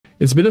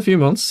It's been a few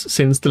months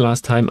since the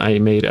last time I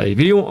made a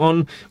video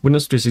on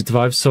Windows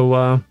 365,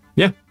 so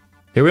yeah,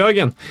 here we are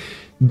again.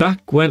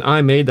 Back when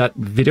I made that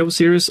video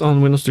series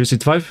on Windows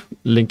 365,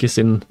 link is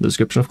in the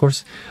description of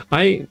course,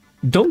 I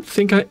don't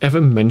think I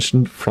ever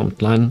mentioned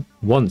Frontline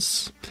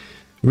once.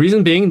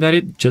 Reason being that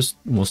it just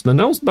wasn't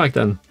announced back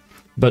then.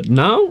 But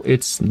now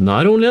it's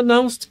not only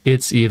announced,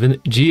 it's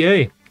even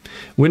GA.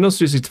 Windows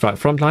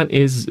 365 Frontline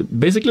is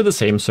basically the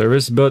same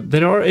service, but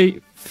there are a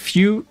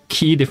few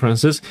key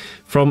differences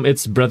from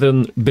its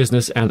brethren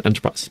Business and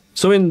Enterprise.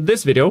 So in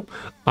this video,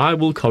 I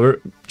will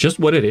cover just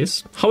what it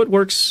is, how it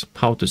works,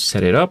 how to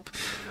set it up,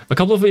 a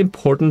couple of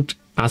important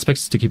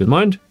aspects to keep in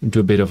mind,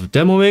 do a bit of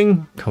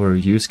demoing, cover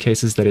use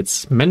cases that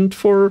it's meant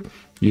for,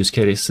 use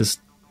cases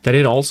that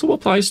it also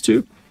applies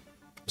to,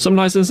 some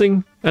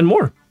licensing, and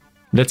more.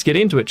 Let's get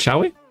into it, shall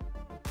we?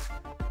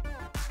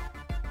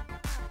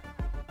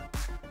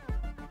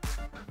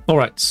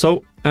 Alright,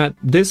 so at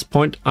this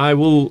point I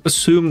will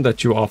assume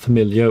that you are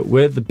familiar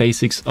with the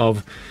basics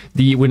of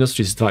the Windows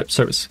 365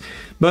 service.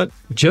 But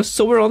just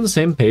so we're on the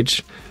same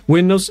page,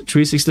 Windows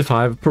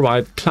 365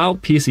 provide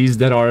cloud PCs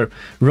that are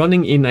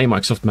running in a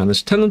Microsoft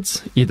managed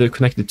tenant, either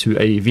connected to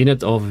a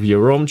VNet of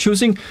your own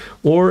choosing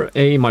or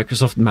a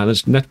Microsoft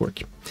managed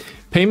network.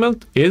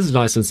 Payment is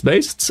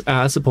license-based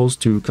as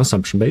opposed to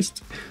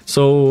consumption-based.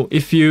 So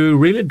if you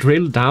really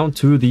drill down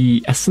to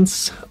the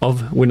essence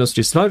of Windows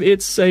 365,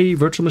 it's a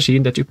virtual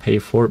machine that you pay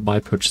for by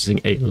purchasing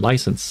a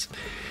license.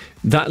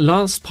 That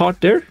last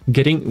part there,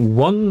 getting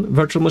one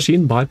virtual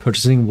machine by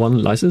purchasing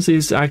one license,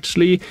 is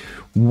actually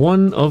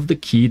one of the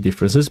key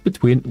differences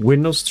between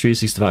Windows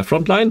 365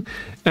 Frontline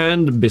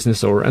and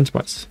Business or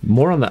Enterprise.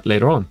 More on that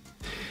later on.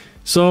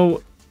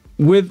 So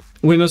with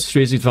Windows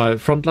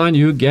 365 Frontline,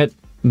 you get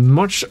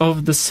much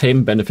of the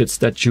same benefits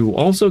that you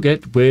also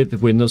get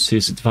with Windows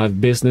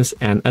 365 Business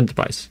and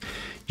Enterprise.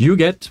 You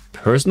get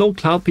personal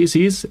cloud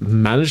PCs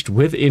managed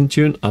with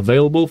Intune,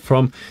 available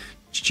from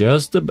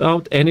just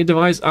about any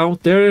device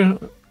out there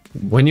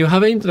when you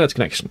have an internet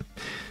connection,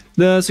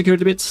 the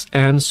security bits,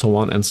 and so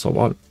on and so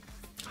on.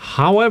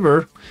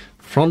 However,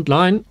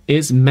 Frontline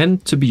is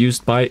meant to be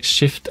used by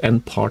shift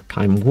and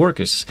part-time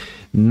workers,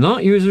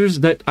 not users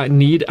that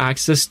need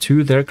access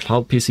to their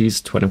cloud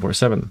PCs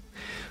 24/7.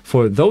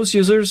 For those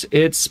users,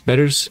 it's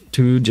better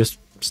to just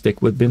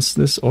stick with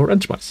Business or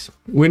Enterprise.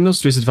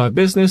 Windows 365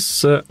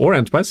 Business or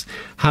Enterprise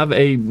have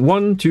a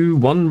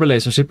one-to-one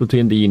relationship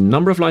between the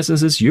number of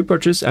licenses you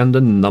purchase and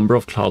the number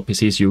of cloud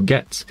PCs you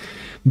get.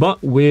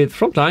 But with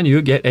Frontline,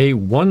 you get a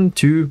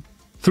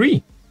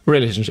 1-to-3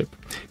 relationship,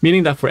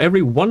 meaning that for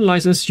every one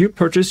license you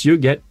purchase, you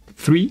get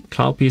 3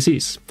 cloud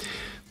PCs.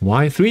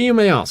 Why 3, you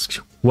may ask?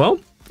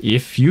 Well,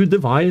 if you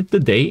divide the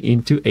day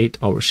into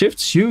 8-hour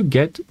shifts, you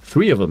get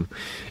 3 of them.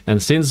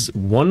 And since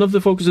one of the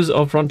focuses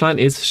of Frontline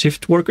is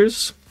shift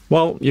workers,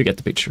 well, you get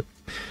the picture.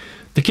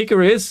 The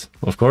kicker is,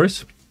 of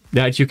course,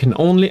 that you can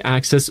only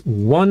access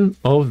one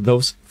of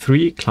those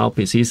 3 cloud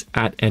PCs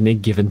at any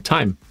given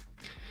time.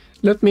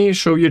 Let me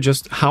show you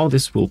just how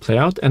this will play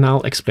out, and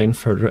I'll explain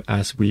further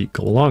as we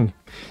go along.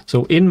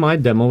 So in my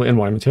demo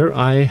environment here,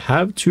 I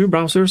have 2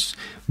 browsers.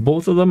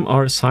 Both of them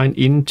are signed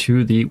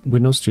into the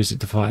Windows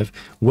 365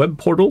 web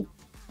portal.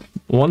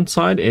 One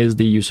side is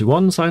the user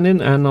 1 signed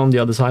in, and on the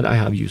other side I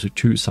have user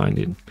 2 signed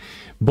in.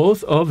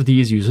 Both of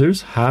these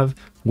users have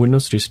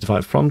Windows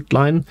 365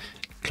 Frontline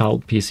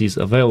cloud PCs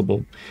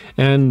available.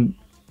 And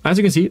as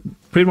you can see,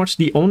 pretty much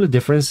the only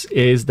difference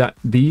is that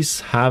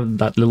these have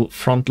that little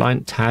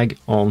Frontline tag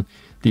on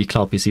the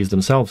cloud PCs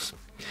themselves.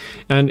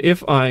 And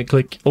if I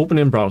click open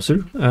in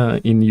browser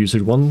in user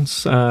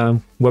 1's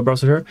web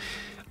browser here,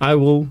 I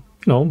will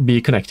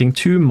be connecting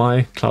to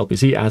my cloud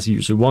PC as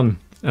user 1,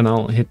 and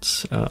I'll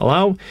hit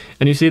allow,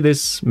 and you see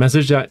this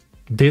message that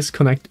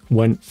disconnect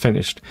when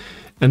finished.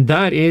 And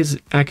that is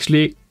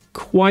actually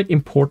quite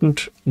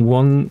important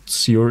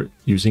once you're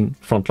using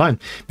Frontline,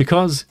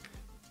 because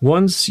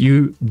once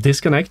you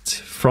disconnect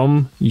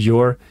from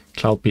your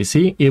cloud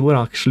PC, it will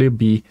actually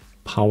be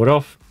powered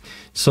off.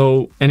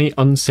 So any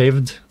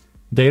unsaved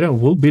data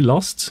will be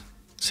lost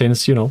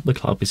since, the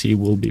cloud PC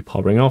will be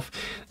powering off.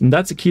 And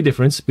that's a key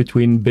difference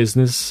between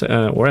Business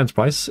or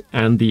Enterprise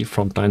and the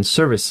Frontline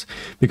service.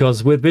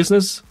 Because with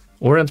Business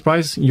or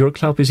Enterprise, your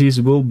cloud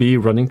PCs will be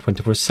running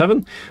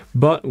 24/7,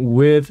 but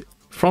with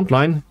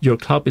Frontline, your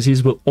cloud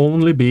PCs will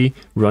only be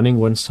running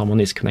when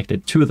someone is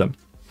connected to them.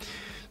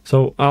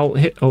 So I'll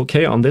hit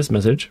OK on this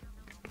message,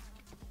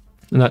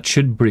 and that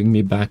should bring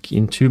me back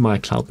into my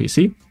cloud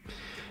PC.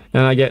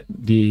 And I get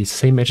the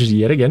same message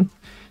yet again.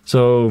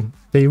 So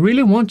they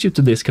really want you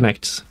to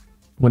disconnect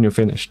when you're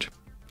finished.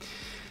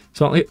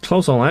 So I'll hit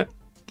close on that.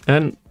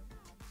 And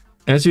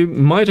as you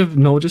might have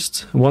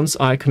noticed, once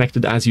I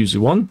connected as user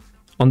 1,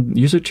 on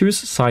user 2's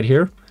side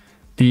here,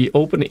 the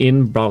open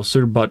in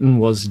browser button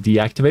was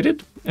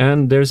deactivated.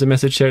 And there's a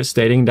message here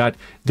stating that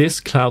this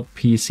cloud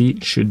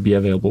PC should be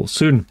available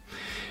soon.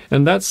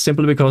 And that's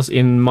simply because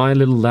in my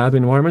little lab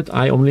environment,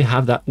 I only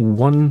have that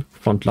one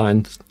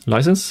Frontline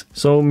license.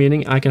 So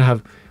meaning I can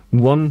have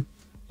one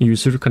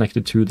user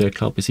connected to their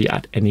cloud PC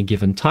at any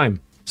given time.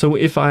 So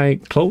if I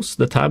close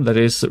the tab that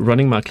is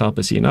running my Cloud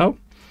PC now,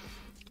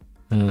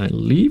 and I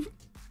leave,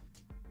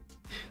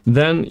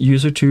 then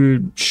user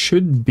 2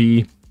 should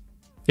be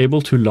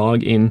able to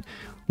log in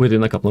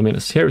within a couple of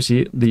minutes. Here you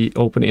see the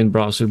open in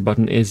browser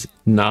button is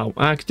now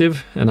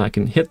active, and I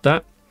can hit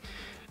that.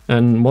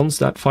 And once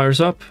that fires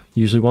up,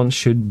 user 1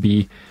 should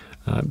be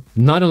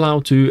not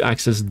allowed to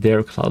access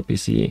their Cloud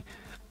PC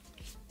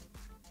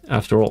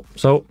after all.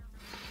 So,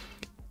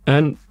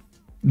 and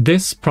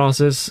this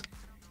process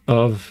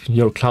of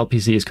your Cloud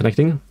PC is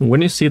connecting.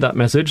 When you see that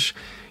message,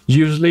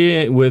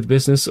 usually with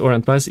business or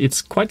enterprise,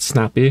 it's quite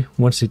snappy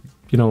once it,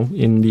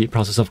 in the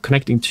process of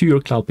connecting to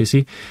your Cloud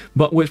PC.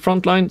 But with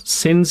Frontline,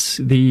 since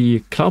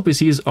the Cloud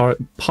PCs are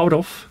powered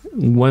off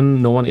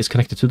when no one is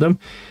connected to them,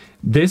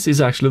 this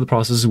is actually the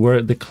process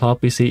where the Cloud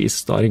PC is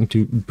starting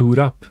to boot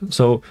up.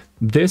 So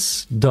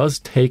this does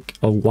take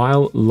a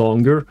while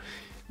longer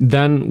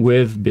than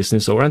with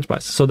business or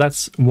enterprise. So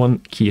that's one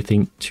key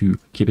thing to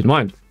keep in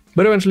mind.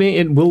 But eventually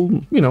it will,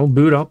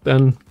 boot up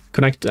and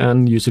connect,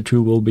 and user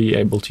 2 will be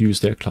able to use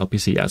their Cloud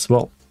PC as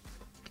well.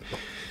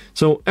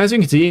 So as you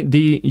can see,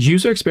 the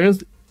user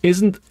experience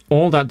isn't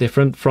all that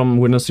different from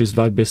Windows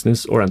 365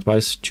 Business or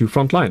Enterprise to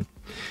Frontline.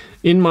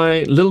 In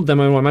my little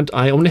demo environment,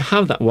 I only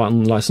have that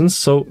one license,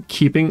 so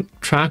keeping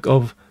track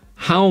of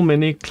how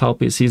many Cloud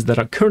PCs that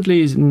are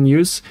currently in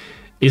use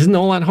isn't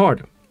all that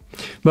hard.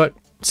 But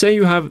say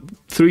you have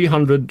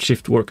 300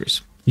 shift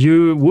workers.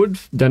 You would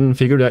then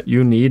figure that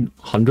you need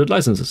 100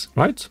 licenses,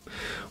 right?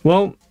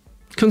 Well,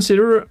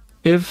 consider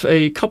if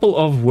a couple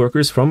of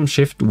workers from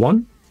shift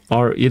 1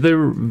 are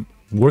either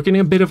working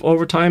a bit of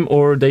overtime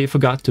or they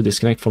forgot to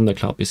disconnect from their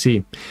Cloud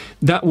PC.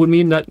 That would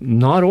mean that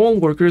not all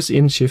workers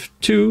in shift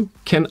 2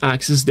 can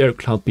access their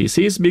Cloud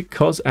PCs,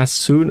 because as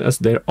soon as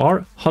there are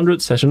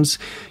 100 sessions,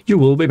 you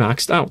will be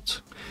maxed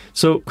out.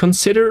 So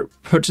consider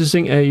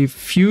purchasing a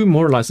few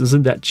more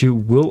licenses that you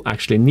will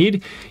actually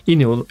need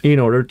in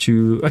order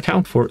to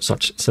account for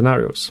such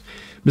scenarios.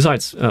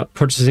 Besides,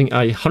 purchasing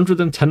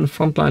 110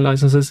 Frontline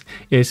licenses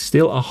is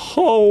still a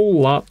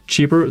whole lot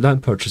cheaper than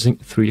purchasing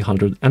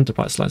 300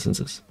 Enterprise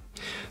licenses.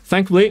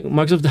 Thankfully,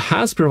 Microsoft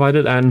has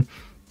provided a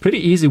pretty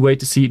easy way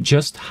to see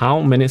just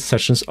how many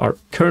sessions are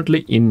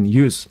currently in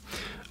use.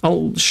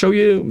 I'll show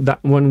you that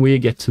when we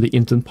get to the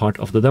intent part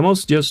of the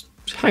demos. Just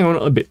hang on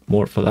a bit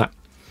more for that.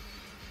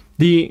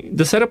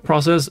 The setup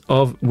process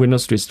of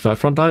Windows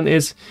 365 Frontline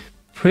is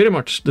pretty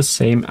much the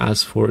same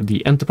as for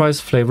the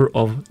enterprise flavor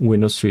of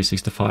Windows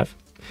 365.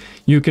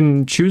 You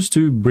can choose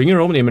to bring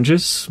your own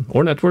images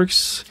or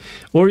networks,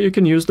 or you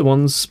can use the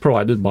ones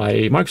provided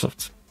by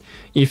Microsoft.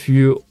 If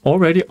you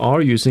already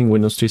are using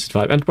Windows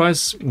 365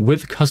 Enterprise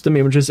with custom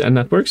images and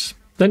networks,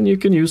 then you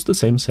can use the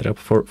same setup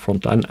for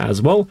Frontline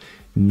as well.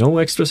 No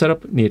extra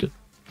setup needed.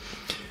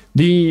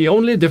 The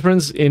only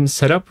difference in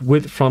setup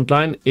with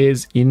Frontline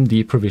is in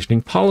the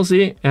provisioning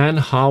policy and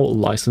how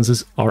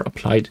licenses are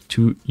applied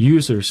to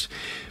users.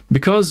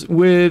 Because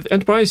with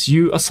Enterprise,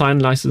 you assign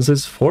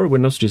licenses for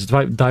Windows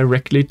 365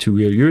 directly to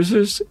your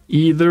users,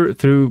 either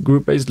through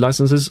group-based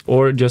licenses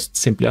or just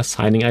simply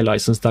assigning a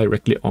license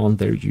directly on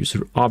their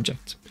user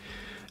object.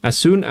 As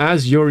soon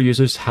as your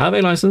users have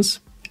a license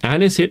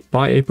and is hit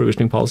by a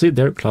provisioning policy,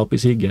 their Cloud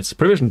PC gets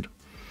provisioned.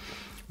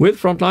 With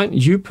Frontline,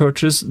 you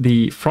purchase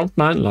the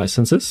Frontline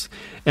licenses,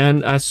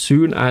 and as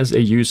soon as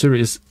a user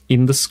is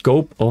in the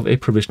scope of a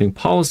provisioning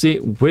policy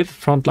with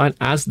Frontline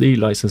as the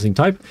licensing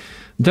type,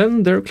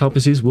 then their Cloud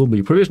PCs will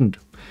be provisioned.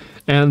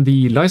 And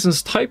the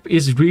license type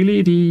is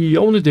really the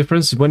only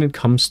difference when it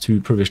comes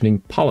to provisioning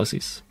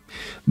policies.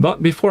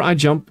 But before I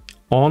jump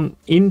on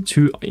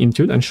into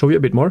it and show you a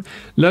bit more,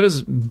 let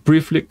us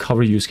briefly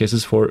cover use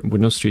cases for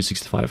Windows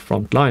 365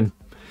 Frontline.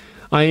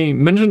 I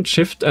mentioned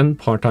shift and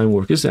part-time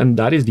workers, and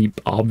that is the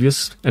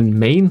obvious and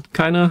main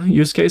kind of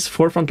use case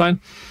for Frontline,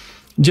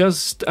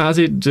 just as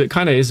it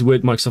kind of is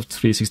with Microsoft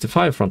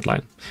 365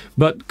 Frontline.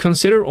 But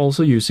consider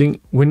also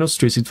using Windows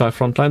 365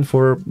 Frontline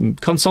for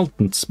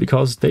consultants,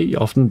 because they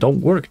often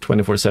don't work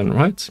 24/7,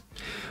 right?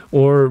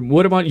 Or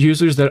what about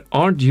users that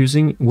aren't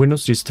using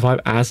Windows 365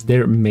 as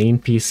their main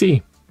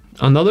PC?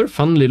 Another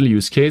fun little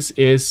use case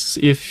is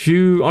if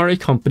you are a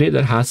company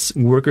that has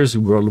workers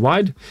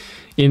worldwide.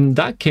 In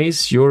that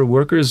case, your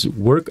workers'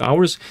 work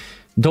hours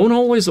don't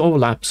always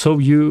overlap, so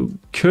you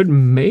could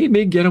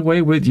maybe get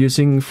away with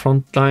using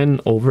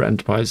Frontline over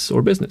Enterprise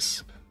or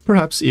Business,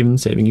 perhaps even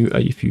saving you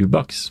a few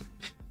bucks.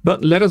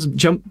 But let us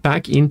jump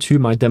back into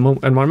my demo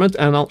environment,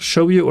 and I'll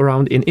show you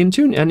around in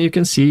Intune, and you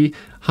can see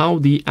how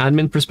the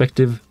admin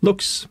perspective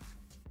looks.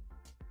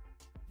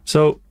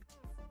 So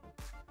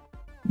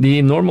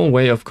the normal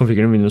way of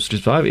configuring Windows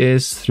 365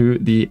 is through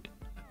the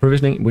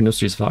provisioning Windows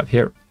 365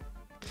 here.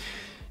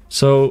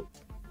 So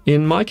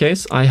in my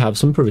case, I have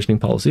some provisioning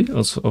policy,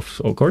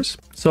 of course.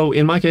 So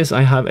in my case,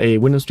 I have a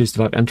Windows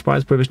 365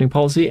 Enterprise provisioning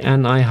policy,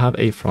 and I have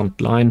a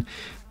Frontline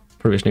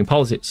provisioning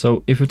policy.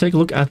 So if you take a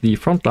look at the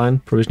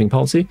Frontline provisioning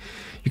policy,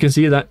 you can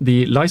see that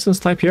the license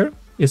type here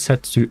is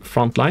set to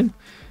Frontline.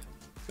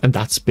 And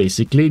that's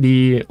basically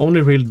the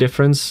only real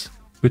difference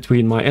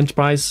between my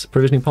Enterprise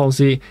provisioning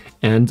policy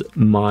and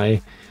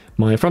my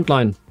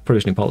Frontline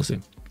provisioning policy.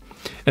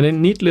 And a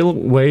neat little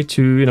way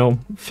to,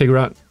 figure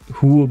out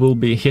who will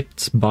be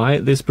hit by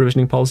this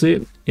provisioning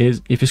policy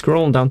is if you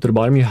scroll down to the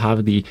bottom, you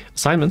have the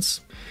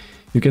assignments.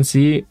 You can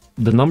see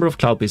the number of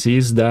cloud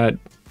PCs that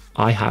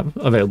I have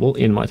available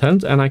in my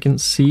tenant, and I can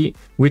see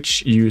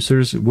which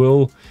users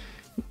will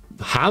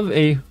have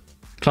a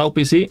cloud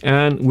PC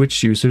and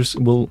which users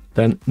will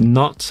then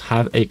not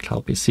have a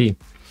cloud PC.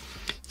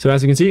 So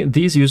as you can see,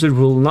 these users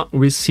will not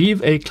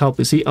receive a cloud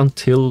PC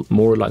until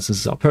more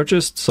licenses are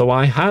purchased. So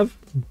I have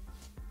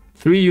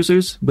 3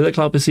 users with a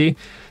cloud PC.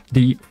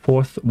 The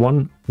 4th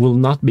one will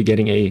not be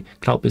getting a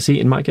cloud PC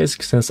in my case,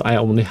 since I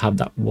only have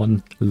that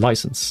 1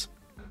 license.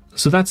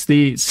 So that's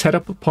the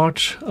setup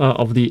part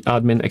of the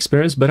admin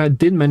experience, but I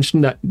did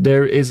mention that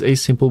there is a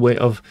simple way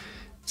of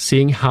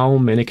seeing how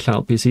many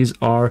cloud PCs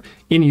are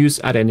in use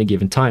at any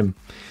given time.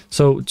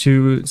 So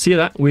to see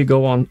that, we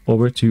go on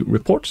over to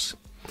reports,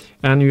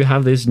 and you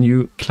have this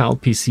new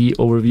cloud PC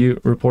overview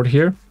report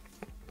here.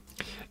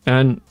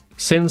 And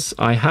since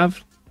I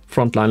have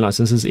Frontline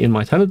licenses in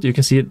my tenant, you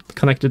can see it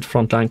connected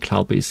Frontline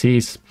cloud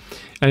PCs.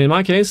 And in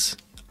my case,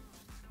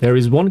 there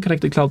is 1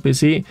 connected cloud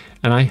PC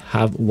and I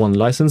have 1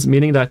 license,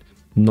 meaning that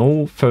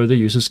no further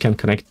users can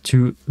connect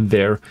to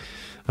their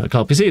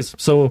cloud PCs.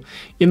 So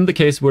in the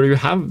case where you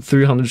have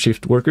 300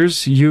 shift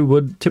workers, you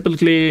would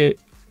typically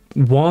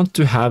want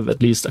to have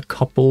at least a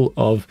couple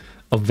of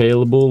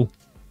available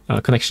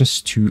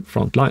connections to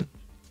Frontline.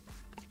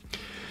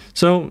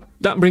 So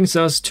that brings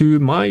us to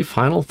my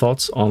final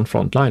thoughts on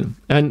Frontline.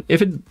 And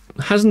if it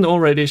hasn't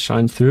already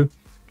shined through,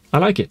 I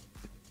like it.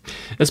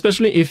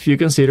 Especially if you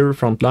consider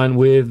Frontline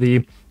with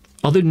the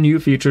other new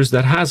features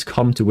that has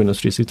come to Windows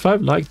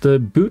 365, like the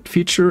boot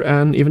feature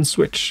and even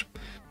switch.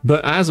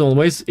 But as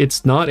always,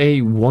 it's not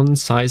a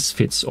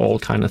one-size-fits-all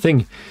kind of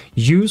thing.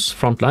 Use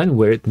Frontline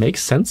where it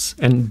makes sense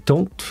and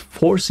don't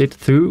force it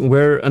through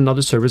where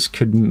another service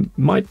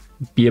might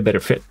be a better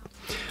fit.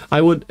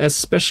 I would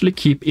especially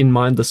keep in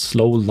mind the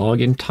slow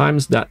login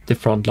times that the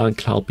Frontline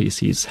cloud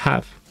PCs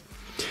have.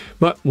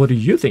 But what do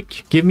you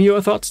think? Give me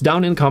your thoughts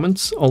down in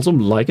comments. Also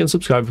like and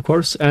subscribe, of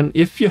course. And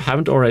if you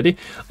haven't already,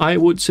 I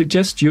would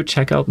suggest you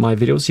check out my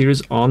video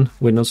series on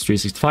Windows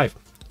 365.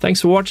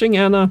 Thanks for watching,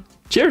 and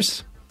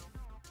cheers!